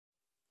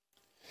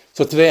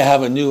So today I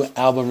have a new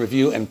album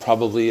review and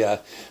probably the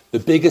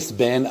biggest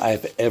band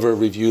I've ever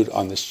reviewed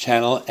on this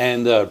channel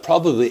and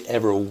probably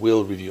ever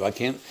will review. I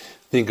can't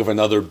think of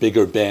another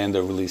bigger band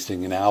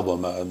releasing an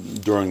album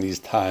during these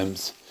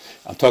times.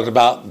 I'm talking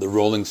about the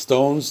Rolling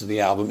Stones.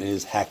 The album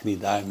is Hackney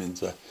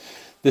Diamonds.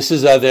 This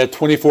is their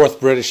 24th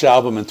British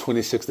album and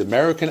 26th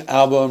American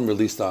album,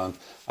 released on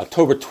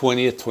October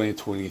 20th,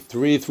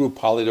 2023 through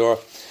Polydor.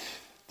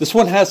 This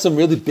one has some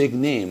really big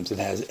names. It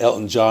has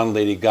Elton John,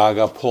 Lady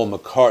Gaga, Paul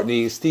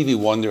McCartney, Stevie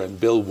Wonder, and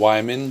Bill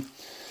Wyman.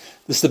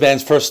 This is the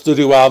band's first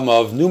studio album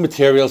of new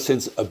material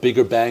since A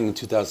Bigger Bang in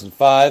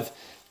 2005,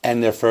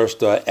 and their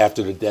first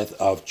after the death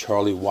of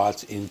Charlie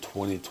Watts in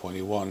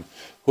 2021,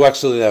 who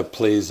actually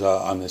plays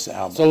on this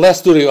album. So the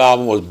last studio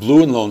album was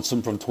Blue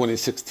Lonesome from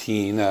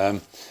 2016,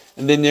 and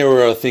then they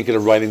were thinking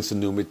of writing some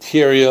new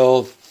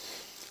material.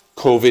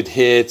 COVID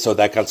hit, so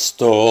that got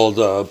stalled.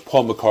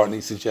 Paul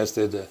McCartney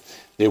suggested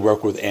they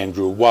work with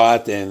Andrew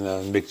Watt,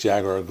 and Mick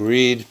Jagger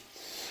agreed.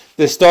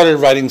 They started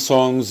writing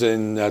songs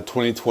in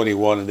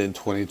 2021 and then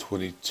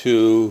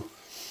 2022.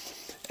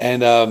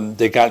 And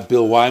they got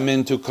Bill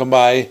Wyman to come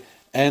by.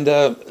 And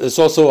it's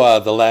also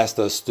the last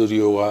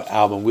studio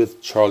album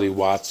with Charlie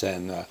Watts,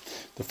 and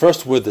the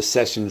first with the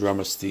session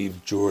drummer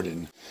Steve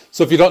Jordan.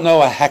 So if you don't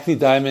know, Hackney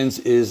Diamonds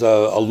is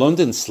a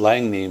London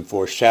slang name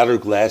for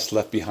shattered glass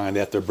left behind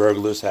after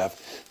burglars have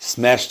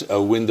smashed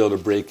a window to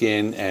break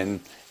in.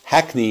 And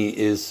Hackney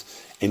is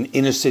an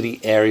inner city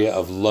area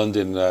of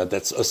London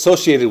that's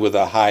associated with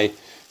a high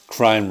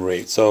crime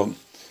rate. So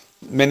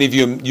many of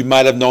you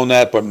might have known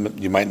that, but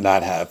you might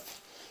not have.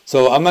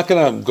 So I'm not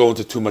going to go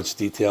into too much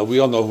detail. We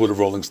all know who the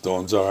Rolling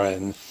Stones are,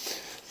 and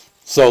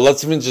so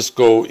let's even just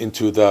go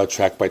into the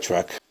track by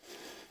track.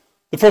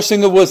 The first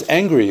single was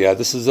Angry.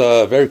 This is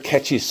a very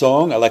catchy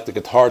song. I like the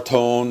guitar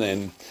tone,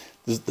 and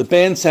the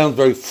band sounds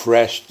very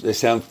fresh. They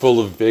sound full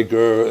of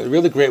vigor. A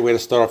really great way to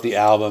start off the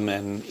album,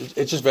 and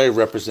it's just very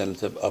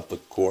representative of the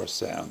core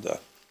sound.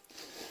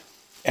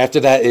 After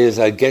that is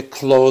Get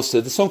Close.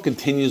 The song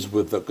continues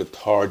with the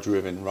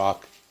guitar-driven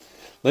rock.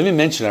 Let me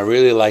mention, I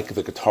really like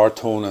the guitar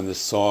tone on this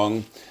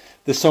song.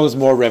 This song is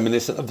more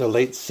reminiscent of the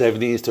late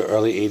 70s to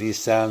early 80s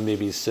sound,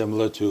 maybe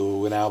similar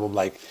to an album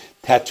like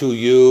Tattoo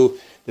You.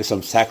 There's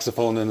some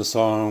saxophone in the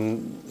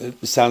song.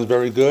 It sounds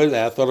very good, and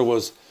I thought it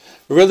was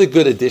a really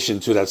good addition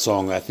to that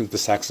song. I think the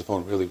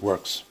saxophone really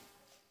works.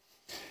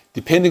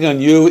 Depending on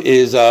You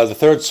is the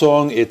third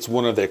song. It's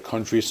one of their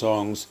country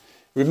songs.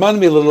 It reminded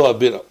me a little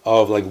bit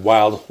of like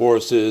Wild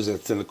Horses.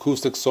 It's an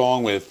acoustic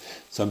song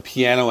with some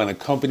piano and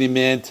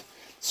accompaniment.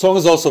 The song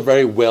is also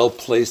very well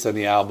placed on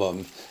the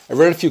album. I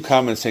read a few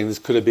comments saying this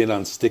could have been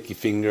on Sticky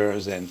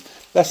Fingers, and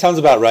that sounds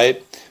about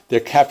right. They're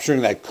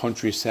capturing that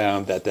country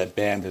sound that that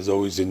band has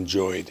always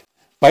enjoyed.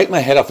 Bite My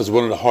Head Off is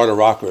one of the harder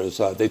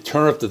rockers. They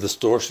turn up the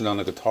distortion on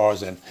the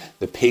guitars and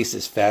the pace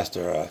is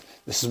faster.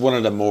 This is one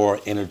of the more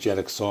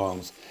energetic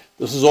songs.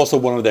 This is also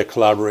one of their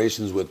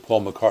collaborations with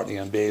Paul McCartney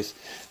on bass.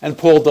 And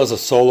Paul does a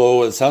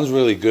solo. It sounds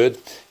really good.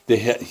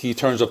 He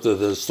turns up the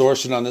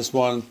distortion on this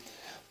one.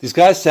 These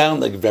guys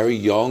sound like very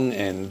young,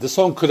 and this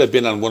song could have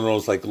been on one of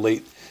those like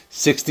late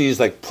 60s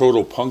like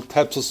proto-punk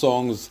types of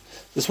songs.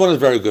 This one is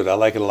very good. I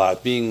like it a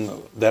lot,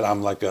 being that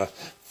I'm like a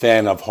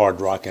fan of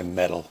hard rock and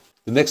metal.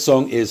 The next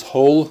song is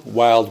Whole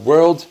Wild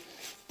World.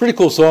 Pretty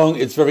cool song.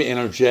 It's very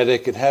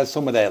energetic. It has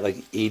some of that like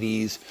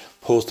 80s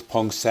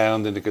post-punk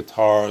sound in the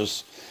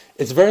guitars.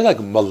 It's very like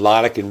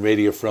melodic and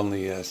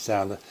radio-friendly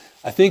sound.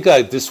 I think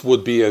this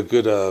would be a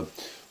good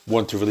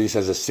one to release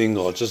as a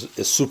single.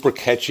 It's super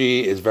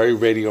catchy. It's very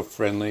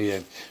radio-friendly,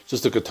 and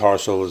just the guitar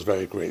solo is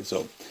very great.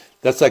 So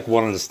that's like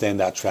one of the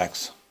standout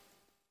tracks.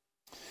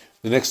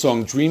 The next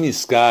song, Dreamy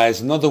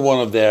Skies, another one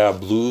of their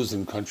blues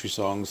and country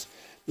songs.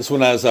 This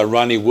one has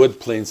Ronnie Wood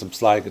playing some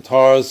slide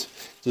guitars.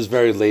 Just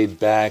very laid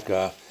back.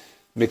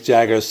 Mick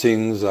Jagger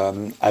sings,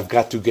 I've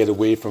got to get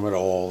away from it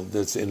all.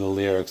 That's in the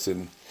lyrics.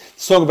 And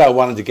it's a song about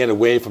wanting to get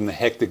away from the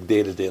hectic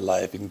day-to-day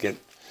life and get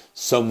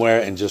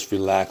somewhere and just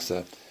relax.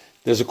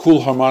 There's a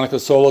cool harmonica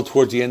solo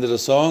towards the end of the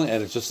song,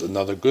 and it's just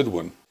another good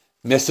one.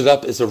 Mess It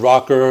Up is a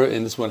rocker,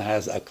 and this one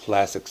has a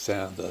classic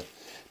sound.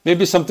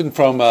 Maybe something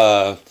from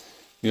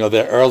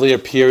their earlier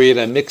period,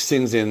 and Mick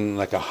sings in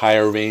like a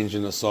higher range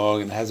in the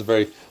song, and it has a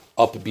very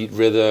upbeat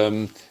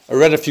rhythm. I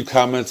read a few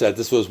comments that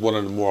this was one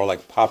of the more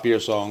like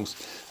poppier songs.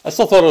 I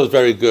still thought it was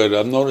very good.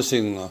 I'm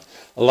noticing a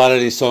lot of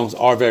these songs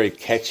are very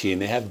catchy,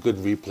 and they have good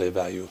replay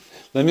value.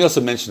 Let me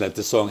also mention that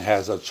this song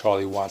has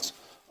Charlie Watts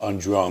on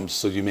drums,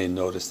 so you may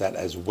notice that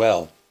as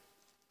well.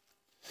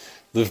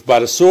 Live by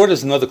the Sword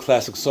is another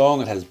classic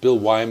song. It has Bill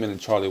Wyman and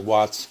Charlie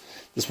Watts.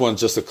 This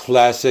one's just a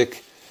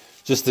classic,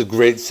 just a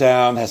great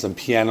sound, has some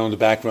piano in the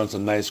background,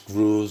 some nice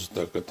grooves.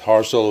 The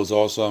guitar solo is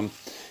awesome.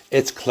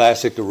 It's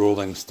classic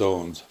Rolling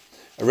Stones.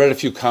 I read a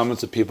few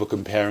comments of people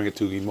comparing it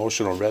to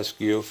Emotional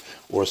Rescue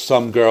or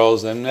Some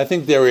Girls, and I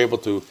think they were able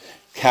to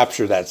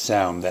capture that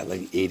sound, that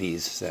like 80s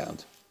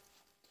sound.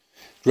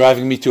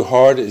 Driving Me Too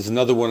Hard is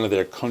another one of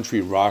their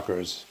country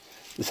rockers.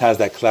 This has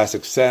that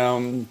classic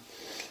sound.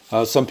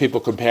 Some people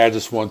compare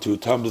this one to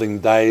Tumbling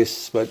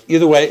Dice, but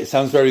either way, it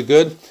sounds very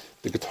good.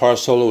 The guitar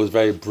solo was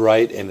very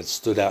bright and it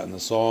stood out in the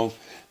song.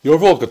 The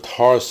overall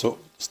guitar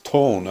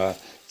tone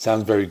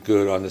sounds very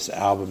good on this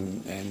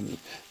album, and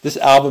this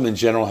album in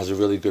general has a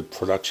really good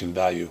production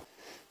value.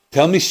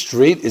 Tell Me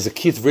Straight is a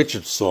Keith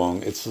Richards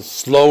song. It's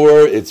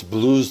slower, it's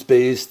blues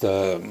based,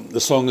 the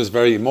song is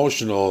very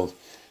emotional.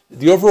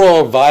 The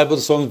overall vibe of the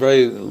song is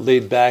very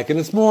laid back, and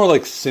it's more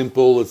like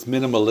simple, it's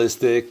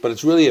minimalistic, but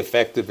it's really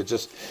effective. It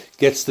just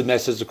gets the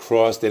message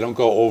across. They don't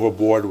go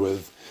overboard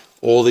with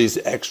all these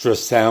extra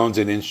sounds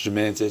and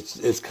instruments.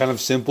 It's kind of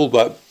simple,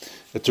 but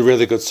it's a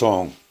really good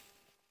song.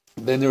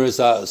 Then there is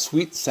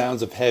Sweet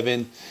Sounds of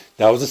Heaven.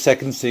 That was the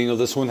second single.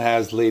 This one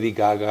has Lady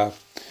Gaga.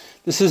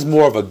 This is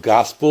more of a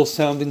gospel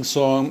sounding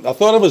song. I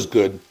thought it was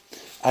good.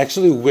 I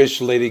actually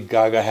wish Lady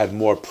Gaga had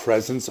more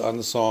presence on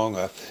the song.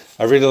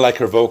 I really like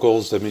her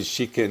vocals. I mean,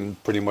 she can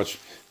pretty much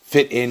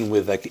fit in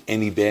with like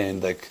any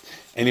band, like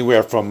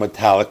anywhere from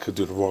Metallica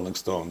to the Rolling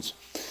Stones.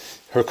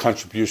 Her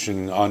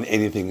contribution on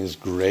anything is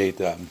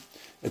great.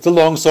 It's a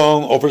long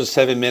song, over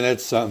 7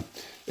 minutes.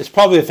 It's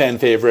probably a fan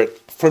favorite.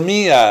 For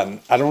me, I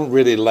don't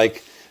really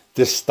like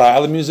this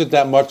style of music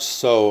that much,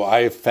 so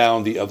I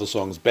found the other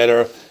songs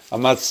better.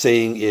 I'm not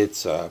saying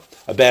it's a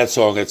bad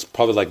song. It's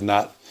probably like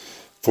not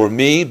for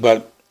me,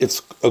 but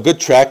it's a good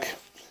track.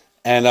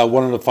 And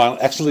one of the final,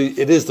 actually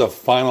it is the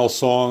final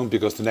song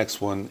because the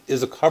next one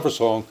is a cover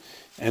song,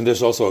 and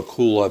there's also a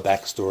cool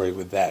backstory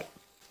with that.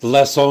 The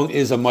last song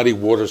is a Muddy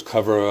Waters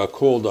cover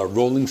called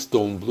Rolling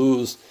Stone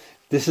Blues.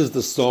 This is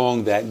the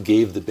song that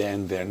gave the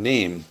band their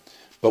name.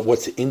 But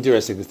what's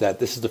interesting is that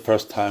this is the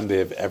first time they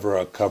have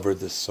ever covered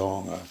this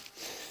song.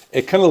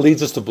 It kind of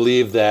leads us to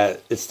believe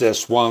that it's their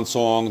swan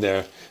song.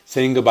 They're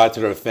saying goodbye to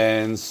their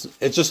fans.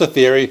 It's just a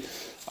theory.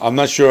 I'm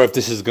not sure if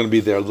this is going to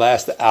be their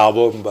last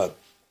album, but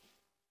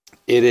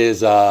it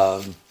is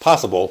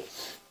possible.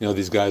 You know,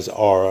 these guys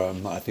are,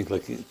 I think,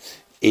 like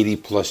 80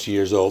 plus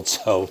years old,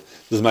 so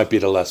this might be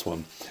the last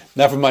one.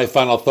 Now for my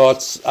final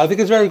thoughts, I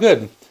think it's very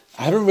good.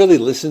 I haven't really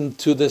listened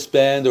to this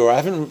band, or I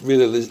haven't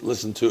really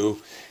listened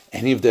to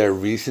any of their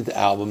recent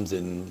albums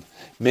in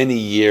many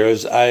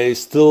years. I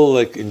still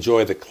like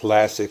enjoy the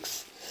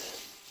classics,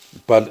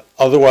 but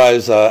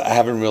otherwise I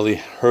haven't really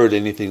heard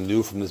anything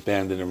new from this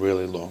band in a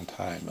really long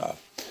time.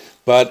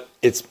 But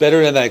it's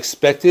better than I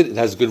expected. It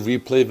has good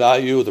replay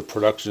value. The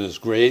production is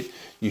great.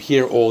 You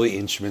hear all the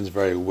instruments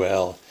very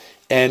well.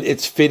 And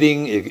it's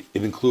fitting. It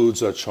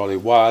includes Charlie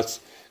Watts,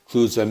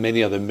 includes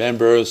many other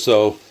members.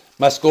 So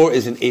my score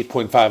is an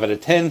 8.5 out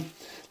of 10.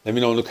 Let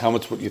me know in the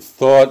comments what you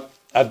thought.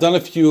 I've done a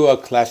few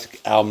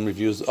classic album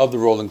reviews of the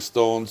Rolling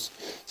Stones,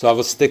 so I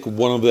will stick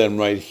one of them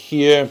right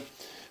here.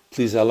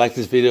 Please like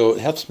this video. It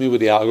helps me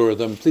with the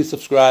algorithm. Please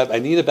subscribe. I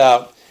need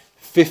about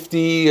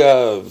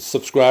 50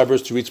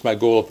 subscribers to reach my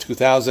goal of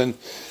 2,000.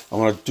 I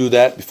want to do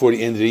that before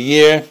the end of the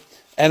year.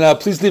 And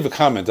please leave a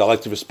comment. I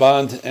like to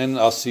respond, and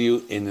I'll see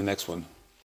you in the next one.